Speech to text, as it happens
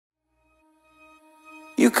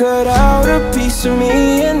You cut out a piece of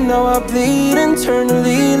me and now I bleed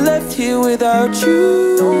internally, left here without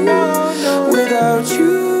you, without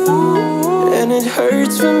you. And it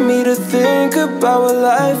hurts for me to think about what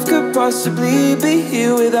life could possibly be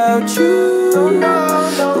here without you,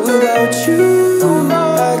 without you.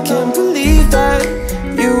 I can't believe that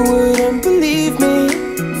you wouldn't believe me.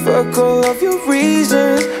 Fuck all of your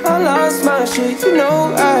reasons, I lost my shit. You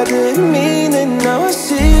know I didn't mean it, now I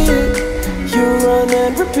see it. You run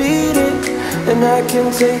and repeat it, and I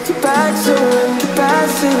can take you back. So when you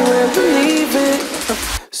pass it, when believe it.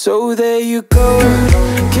 So there you go,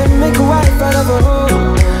 can't make a wife out of a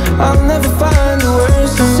hoe. I'll never find the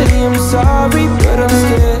words to say I'm sorry, but I'm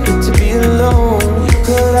scared to be alone. You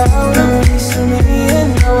cut out a piece of me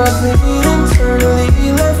and now I bleed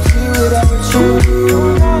internally, left here without you,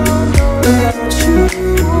 without you.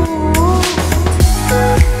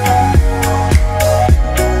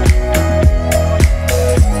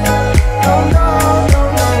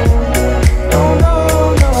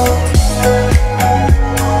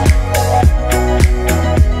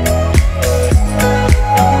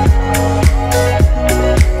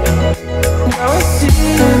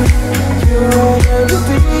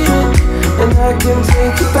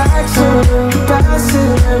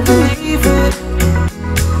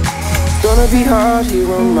 Be hard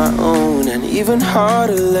here on my own, and even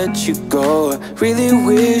harder to let you go. I really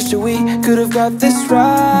wish that we could have got this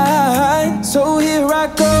right. So here I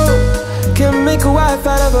go, can't make a wife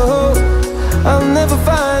out of a hoe. I'll never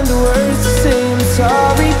find the words to say I'm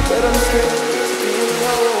sorry, but I'm scared to be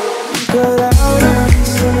alone. You cut out a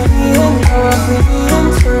piece of me and now I bleed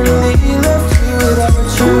internally, left here without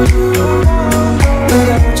you,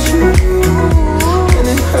 without you. And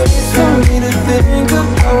it hurts for me to think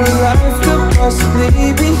about what life could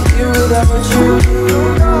possibly be here without you,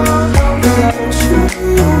 without you.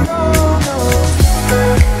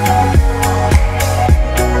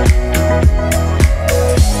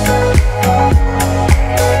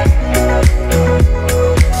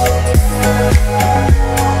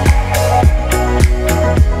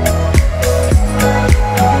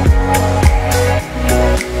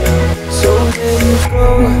 So there you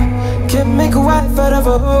go, can't make a wife out of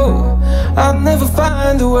a hoe. I'll never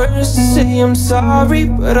find the words to say I'm sorry,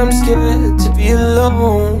 but I'm scared to be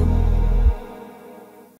alone.